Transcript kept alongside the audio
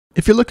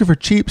If you're looking for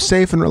cheap,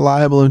 safe, and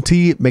reliable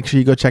MT, make sure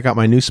you go check out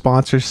my new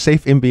sponsor,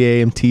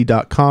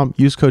 safenbamt.com.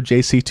 Use code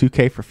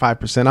JC2K for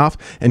 5% off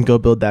and go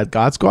build that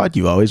God Squad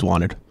you always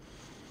wanted.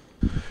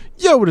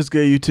 Yo, what is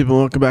good, YouTube, and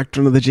welcome back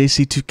to another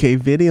JC2K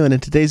video. And in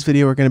today's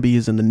video, we're going to be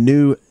using the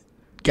new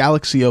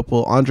Galaxy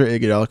Opal Andre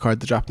Iguodala card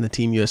to drop in the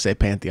Team USA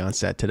Pantheon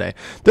set today.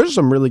 There's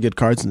some really good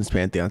cards in this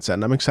Pantheon set,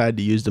 and I'm excited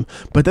to use them.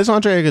 But this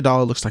Andre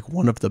Iguodala looks like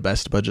one of the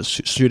best budget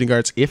shooting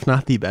guards, if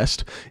not the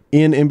best,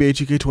 in NBA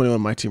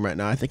 2K21 My Team right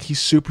now. I think he's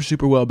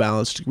super well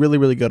balanced,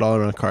 really good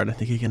all-around card. I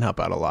think he can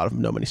help out a lot of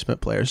no money spent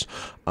players,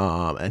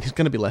 and he's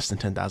going to be less than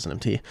 10,000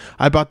 MT.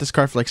 I bought this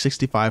card for like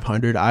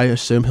 6,500. I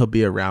assume he'll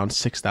be around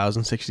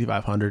 6,000,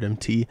 6,500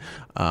 MT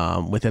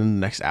within the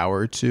next hour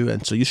or two,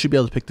 and so you should be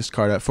able to pick this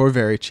card up for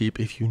very cheap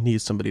if you need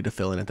somebody to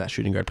fill in at that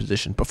shooting guard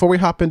position. Before we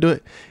hop into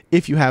it,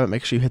 if you haven't,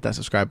 make sure you hit that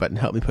subscribe button.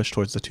 Help me push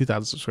towards the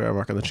 2,000 subscriber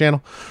mark on the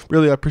channel.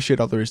 Really appreciate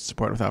all the recent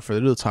support. Without further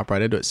ado, let's hop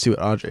right into it. See what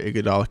Andre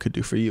Iguodala could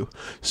do for you.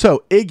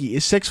 So Iggy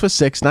is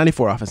 6'6",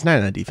 94 offense,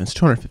 99 defense,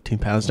 215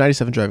 pounds,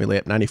 97 driving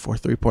layup, 94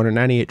 3-pointer,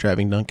 98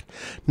 driving dunk,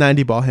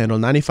 90 ball handle,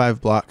 95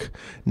 block,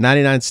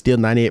 99 steal,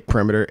 98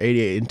 perimeter,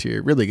 88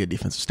 interior. Really good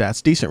defensive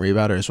stats. Decent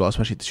rebounder as well,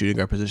 especially at the shooting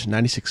guard position.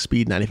 96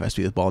 speed, 95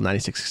 speed with ball,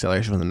 96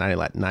 acceleration with a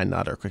 99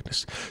 lateral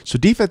quickness. So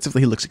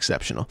defensively, he looks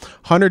exceptional.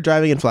 100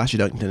 driving and flashy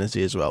dunking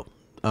tendency as well.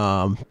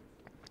 And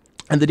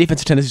the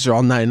defensive tendencies are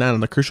all 99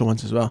 on the crucial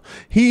ones as well.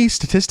 He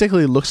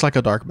statistically looks like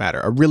a dark matter,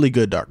 a really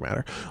good dark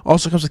matter.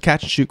 Also comes with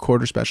catch and shoot,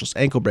 quarter specials,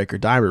 ankle breaker,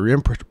 dimer,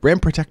 rim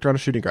protector on a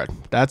shooting guard.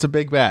 That's a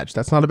big badge.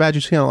 That's not a badge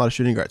you see on a lot of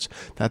shooting guards.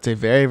 That's a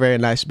very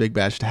nice big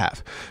badge to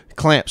have.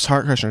 Clamps,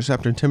 heart crusher,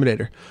 interceptor,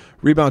 intimidator,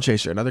 rebound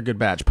chaser, another good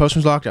badge.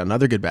 Postman's lockdown,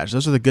 another good badge.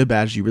 Those are the good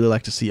badges you really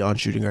like to see on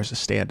shooting guards to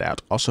stand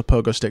out. Also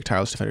pogo stick,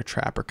 tireless defender,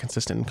 trapper,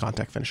 consistent in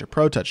contact finisher,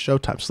 pro touch,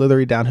 showtime,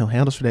 slithery, downhill,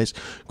 handles for days,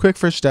 quick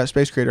first step,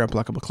 space creator,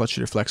 unblockable, clutch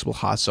shooter, flexible,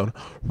 hot zone,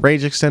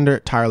 range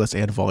extender, tireless,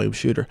 and volume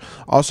shooter.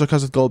 Also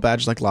comes with gold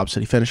badges like lob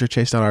city finisher,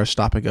 chase down artist,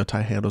 stop and go,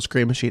 tie handles,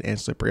 green machine, and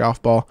slippery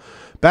off ball.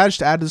 Badge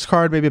to add to this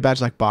card, maybe a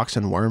badge like box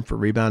and worm for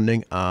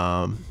rebounding,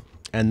 and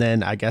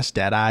then I guess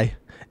deadeye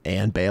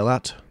and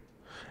bailout.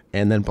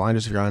 And then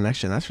blinders if you're on next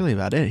gen. That's really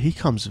about it. He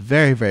comes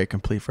very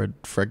complete for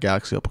a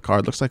Galaxy Opal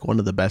card. Looks like one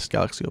of the best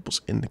Galaxy Opals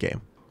in the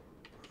game.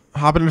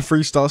 Hopping into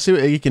freestyle, see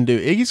what Iggy can do.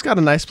 Iggy's got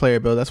a nice player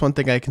build. That's one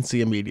thing I can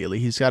see immediately.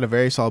 He's got a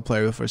very solid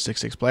player build for a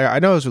 6'6" player. I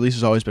know his release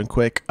has always been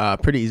quick,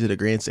 pretty easy to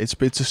green. It's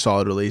a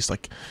solid release.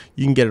 Like,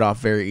 you can get it off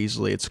very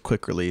easily. It's a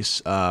quick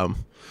release.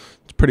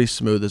 It's pretty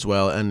smooth as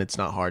well, and it's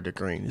not hard to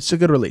green. It's a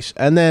good release.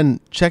 And then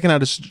checking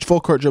out his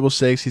full court dribble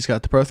 6, he's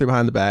got the Pro 3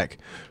 behind the back.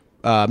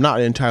 I'm not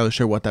entirely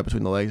sure what that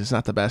between the legs. It's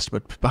not the best,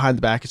 but behind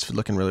the back, it's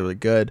looking really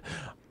good.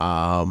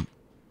 So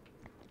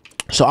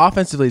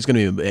offensively, he's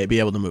going to be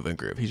able to move and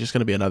groove. He's just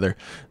going to be another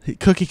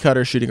cookie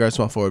cutter shooting guard,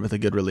 small forward with a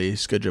good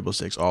release, good dribble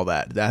 6, all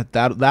that.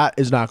 That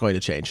is not going to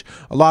change.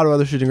 A lot of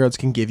other shooting guards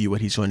can give you what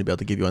he's going to be able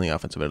to give you on the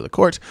offensive end of the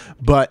court,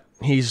 but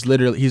he's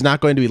not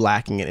going to be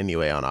lacking in any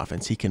way on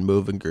offense. He can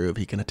move and groove.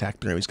 He can attack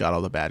the rim. He's got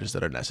all the badges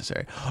that are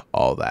necessary.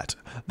 All that.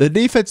 The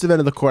defensive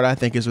end of the court, I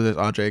think, is where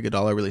Andre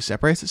Iguodala really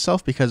separates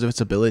itself because of its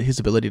ability, his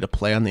ability to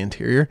play on the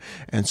interior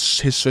and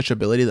his switch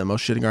ability that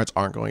most shooting guards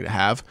aren't going to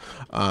have,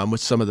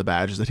 with some of the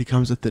badges that he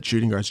comes with that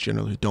shooting guards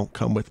generally don't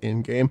come with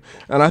in game.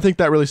 And I think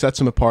that really sets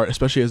him apart,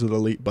 especially as an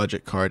elite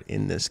budget card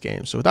in this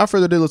game. So without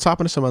further ado, let's hop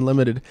into some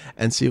unlimited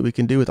and see what we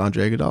can do with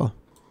Andre Iguodala.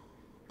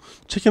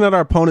 Checking out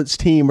our opponent's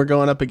team, we're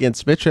going up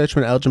against Mitch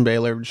Richmond, Elgin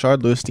Baylor,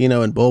 Richard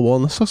Luistino, and Bull Wool.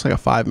 This looks like a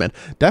 5-man.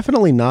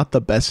 Definitely not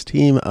the best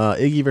team.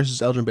 Iggy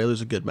versus Elgin Baylor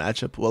is a good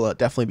matchup. We'll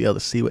definitely be able to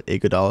see what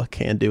Iguodala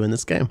can do in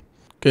this game.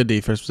 Good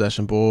D first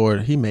possession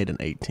board. He made an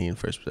 18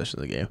 first possession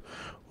of the game.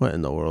 What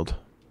in the world?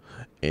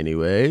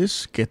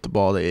 Anyways, get the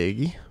ball to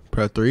Iggy.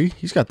 Pro 3.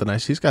 He's got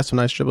some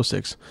nice dribble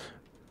 6.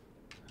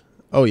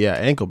 Oh, yeah,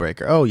 ankle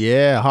breaker. Oh,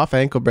 yeah, Hoff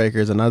ankle breaker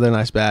is another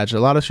nice badge. A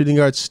lot of shooting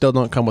guards still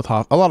don't come with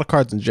Hoff. A lot of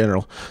cards in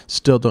general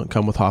still don't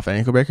come with Hoff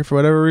ankle breaker for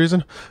whatever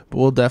reason. But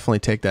we'll definitely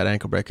take that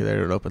ankle breaker there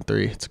to an open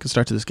 3. It's a good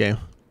start to this game.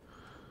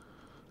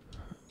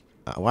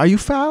 Why are you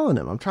fouling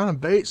him? I'm trying to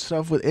bait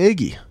stuff with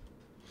Iggy.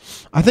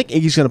 I think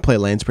Iggy's going to play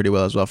lanes pretty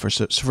well as well. For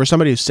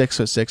somebody who's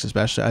 6'6",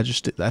 especially,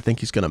 I think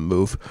he's going to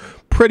move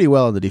pretty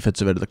well on the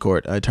defensive end of the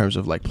court in terms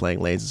of like playing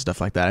lanes and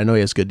stuff like that. I know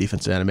he has good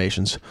defensive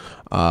animations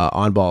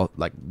on ball.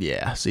 Like,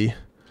 yeah, see,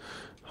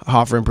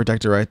 Hoff rim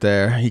protector right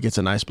there. He gets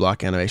a nice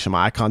block animation.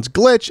 My icons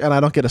glitch and I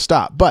don't get a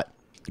stop, but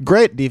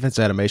great defense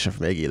animation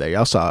from Iggy there.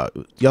 Y'all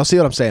see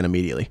what I'm saying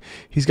immediately.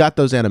 He's got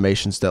those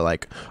animations that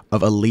like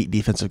of elite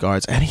defensive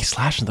guards, and he's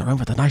slashing the rim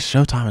with a nice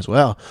showtime as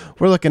well.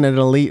 We're looking at an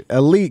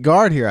elite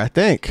guard here, I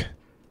think.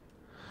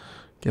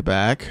 Get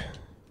back.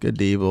 Good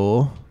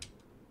D-ball.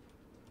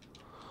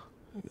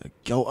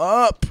 Go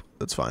up.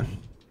 That's fine.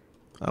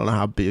 I don't know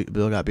how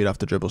Bill got beat off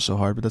the dribble so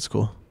hard, but that's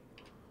cool.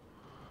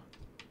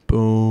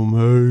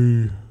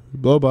 Boom. Hey.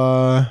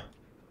 Bye-bye.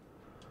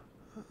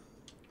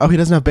 Oh, he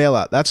doesn't have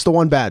bailout. That's the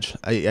one badge.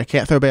 I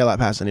can't throw bailout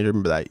past. I need to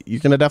remember that. You're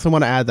going to definitely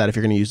want to add that if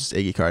you're going to use this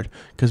Iggy card,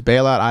 because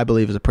bailout, I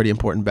believe, is a pretty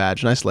important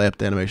badge. Nice layup,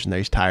 the animation there.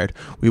 He's tired.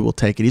 We will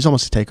take it. He's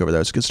almost a takeover,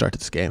 though. It's a good start to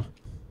this game.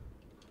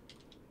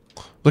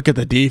 Look at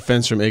the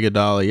defense from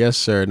Iguodala. Yes,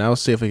 sir. Now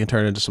let's see if we can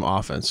turn it into some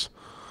offense.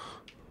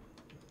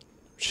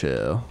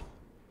 Chill.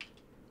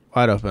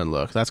 Wide open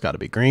look. That's got to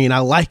be green. I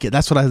like it.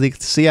 That's what I like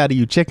to see out of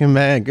you, chicken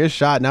man. Good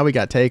shot. Now we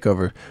got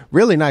takeover.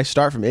 Really nice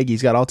start from Iggy.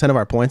 He's got all 10 of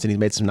our points, and he's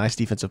made some nice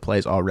defensive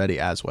plays already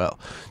as well.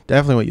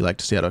 Definitely what you like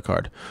to see out of a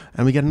card.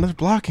 And we get another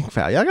blocking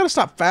foul. Y'all got to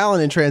stop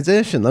fouling in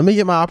transition. Let me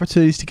get my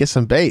opportunities to get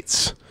some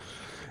baits.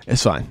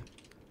 It's fine.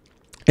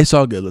 It's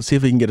all good. Let's see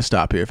if we can get a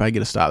stop here. If I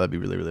get a stop, that'd be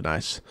really, really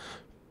nice.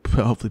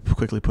 Hopefully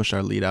quickly push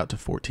our lead out to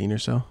 14 or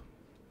so.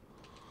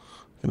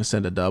 Gonna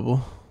send a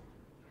double.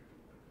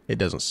 It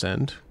doesn't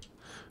send.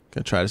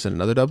 Gonna try to send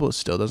another double. It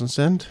still doesn't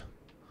send.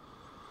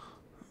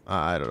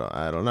 I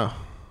don't know.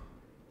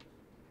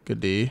 Good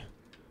D.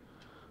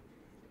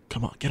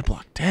 Come on, get a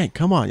block. Dang,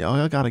 come on, y'all.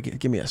 Y'all gotta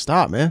give me a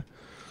stop, man.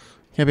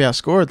 Can't be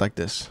outscored like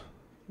this.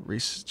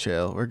 Reese,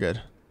 chill. We're good.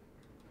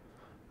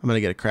 I'm gonna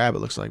get a crab, it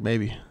looks like.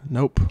 Maybe.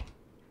 Nope.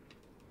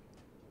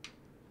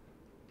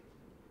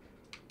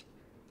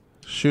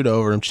 Shoot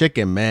over him.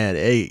 Chicken, man.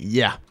 Hey,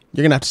 yeah.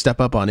 You're gonna have to step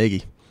up on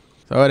Iggy.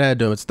 Throw it ahead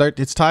to him.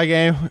 It's tie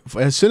game.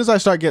 As soon as I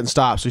start getting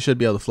stops, we should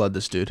be able to flood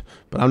this dude.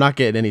 But I'm not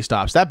getting any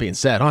stops. That being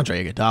said,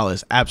 Andre Iguodala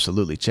is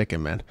absolutely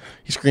chicken, man.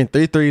 He screened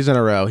 3 threes in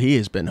a row. He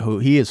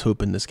is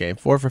hooping this game.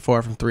 4 for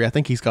 4 from 3. I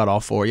think he's got all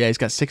 4. Yeah, he's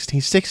got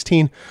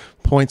 16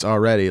 points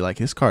already. Like,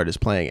 his card is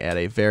playing at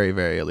a very,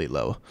 very elite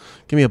level.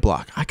 Give me a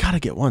block. I gotta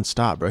get one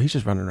stop, bro. He's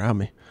just running around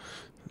me.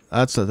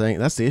 That's the thing.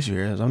 That's the issue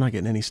here, is I'm not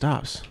getting any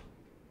stops.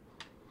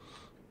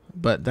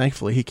 But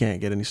thankfully, he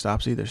can't get any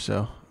stops either.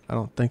 So I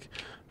don't think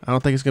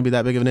it's gonna be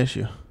that big of an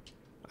issue.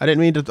 I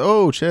didn't mean to.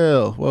 Oh,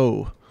 chill.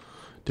 Whoa.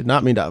 Did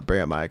not mean to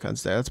bring up my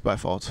icons there. That's my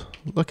fault.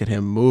 Look at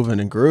him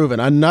moving and grooving.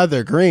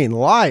 Another green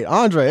light.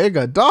 Andre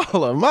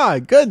Iguodala. My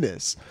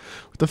goodness.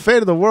 With the fate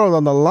of the world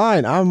on the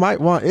line, I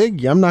might want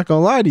Iggy. I'm not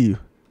gonna lie to you.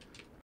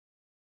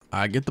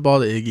 I get the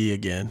ball to Iggy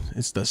again.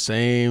 It's the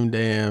same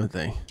damn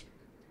thing.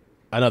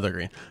 Another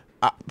green.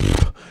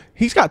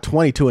 He's got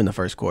 22 in the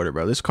first quarter,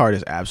 bro. This card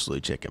is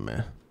absolutely chicken,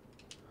 man.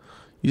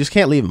 You just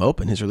can't leave him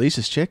open. His release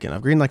is chicken.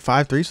 I've greened like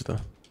 5 threes with him.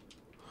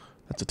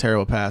 That's a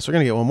terrible pass. We're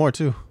going to get one more,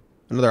 too.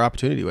 Another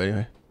opportunity,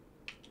 anyway.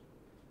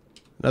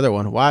 Another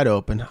one. Wide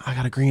open. I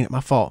got to green it.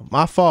 My fault.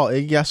 My fault,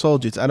 Iggy. I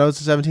sold you. I know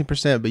it's a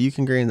 17%, but you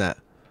can green that.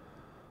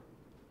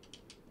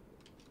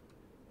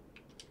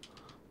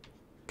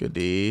 Good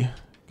D.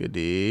 Good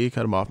D.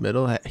 Cut him off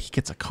middle. He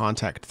gets a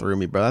contact through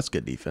me, bro. That's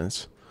good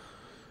defense.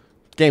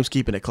 Game's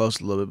keeping it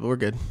close a little bit, but we're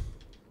good.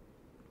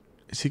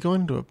 Is he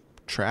going into a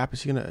trap?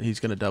 He's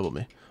gonna double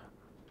me.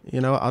 You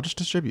know what? I'll just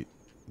distribute.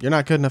 You're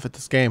not good enough at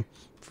this game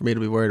for me to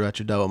be worried about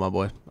your double, my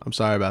boy. I'm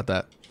sorry about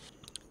that.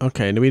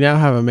 Okay, we now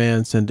have a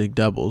man sending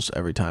doubles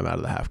every time out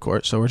of the half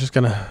court, so we're just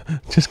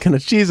gonna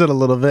cheese it a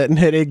little bit and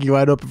hit Iggy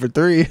wide open for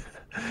 3.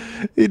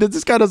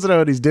 This guy doesn't know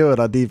what he's doing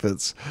on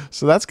defense,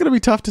 so that's gonna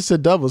be tough to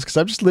send doubles because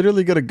I'm just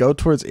literally gonna go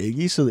towards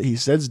Iggy so that he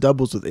sends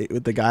doubles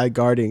with the guy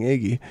guarding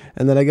Iggy,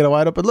 and then I get a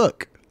wide open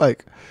look.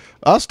 Like,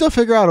 I'll still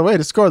figure out a way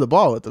to score the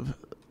ball with him.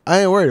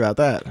 I ain't worried about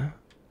that.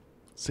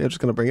 See, I'm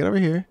just gonna bring it over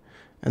here.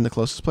 And the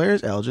closest player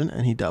is Elgin,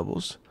 and he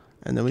doubles.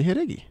 And then we hit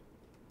Iggy.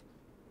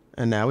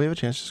 And now we have a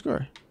chance to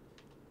score.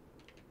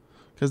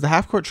 Because the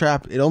half-court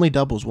trap, it only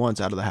doubles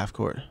once out of the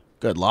half-court.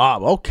 Good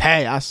lob.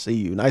 Okay, I see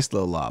you. Nice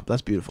little lob.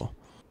 That's beautiful.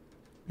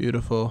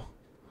 Beautiful.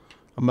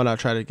 I'm going to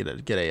try to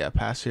get a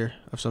pass here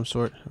of some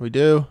sort. We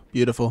do.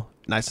 Beautiful.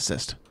 Nice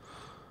assist.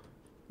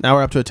 Now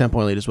we're up to a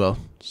 10-point lead as well.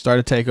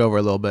 Started to take over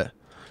a little bit.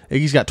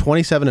 Iggy's got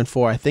 27 and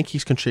 4. I think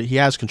he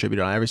has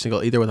contributed on every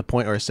single, either with a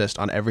point or assist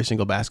on every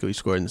single basket we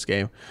scored in this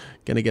game.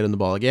 Gonna get him the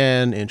ball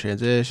again in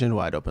transition,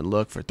 wide open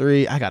look for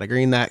 3. I gotta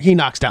green that. He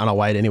knocks down a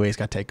white anyway. He's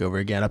got to take over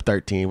again. Up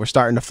 13. We're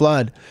starting to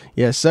flood.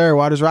 Yes, sir.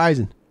 Water's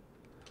rising.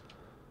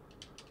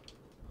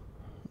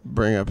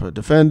 Bring up a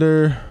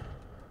defender.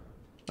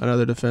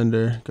 Another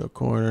defender. Go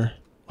corner.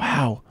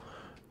 Wow.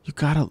 You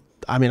gotta.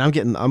 I mean, I'm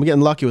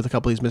getting lucky with a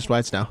couple of these missed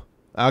whites now.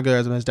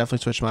 Algorithm has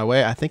definitely switched my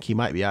way. I think he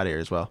might be out of here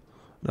as well.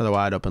 Another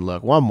wide open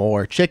look. One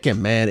more. Chicken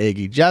man,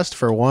 Iggy. Just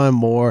for one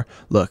more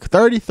look.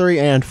 33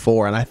 and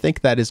 4. And I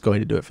think that is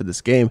going to do it for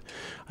this game.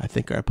 I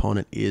think our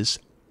opponent is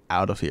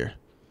out of here.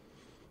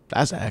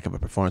 That's a heck of a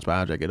performance by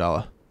Andre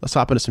Iguodala. Let's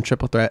hop into some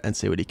triple threat and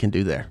see what he can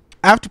do there.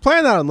 After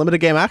playing that unlimited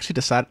game, I actually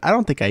decided I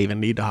don't think I even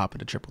need to hop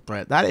into triple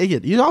threat. That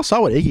Iggy, you all saw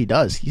what Iggy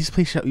does.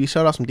 You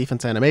showed off some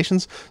defense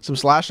animations, some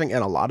slashing,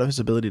 and a lot of his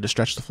ability to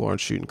stretch the floor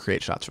and shoot and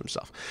create shots for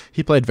himself.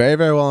 He played very,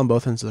 very well on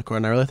both ends of the court,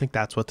 and I really think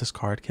that's what this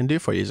card can do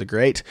for you. He's a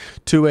great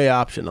two-way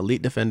option,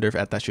 elite defender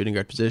at that shooting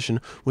guard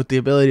position with the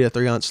ability to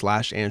 3-on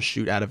slash and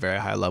shoot at a very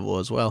high level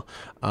as well.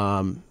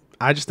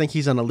 I just think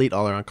he's an elite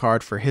all-around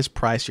card. For his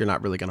price, you're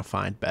not really going to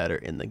find better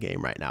in the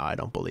game right now, I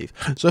don't believe.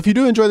 So if you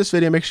do enjoy this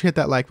video, make sure you hit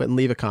that like button,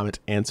 leave a comment,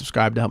 and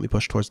subscribe to help me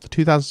push towards the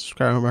 2,000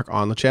 subscriber mark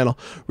on the channel.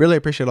 Really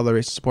appreciate all the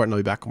recent support, and I'll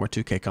be back with more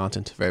 2K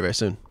content very, very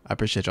soon. I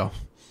appreciate y'all.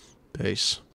 Peace.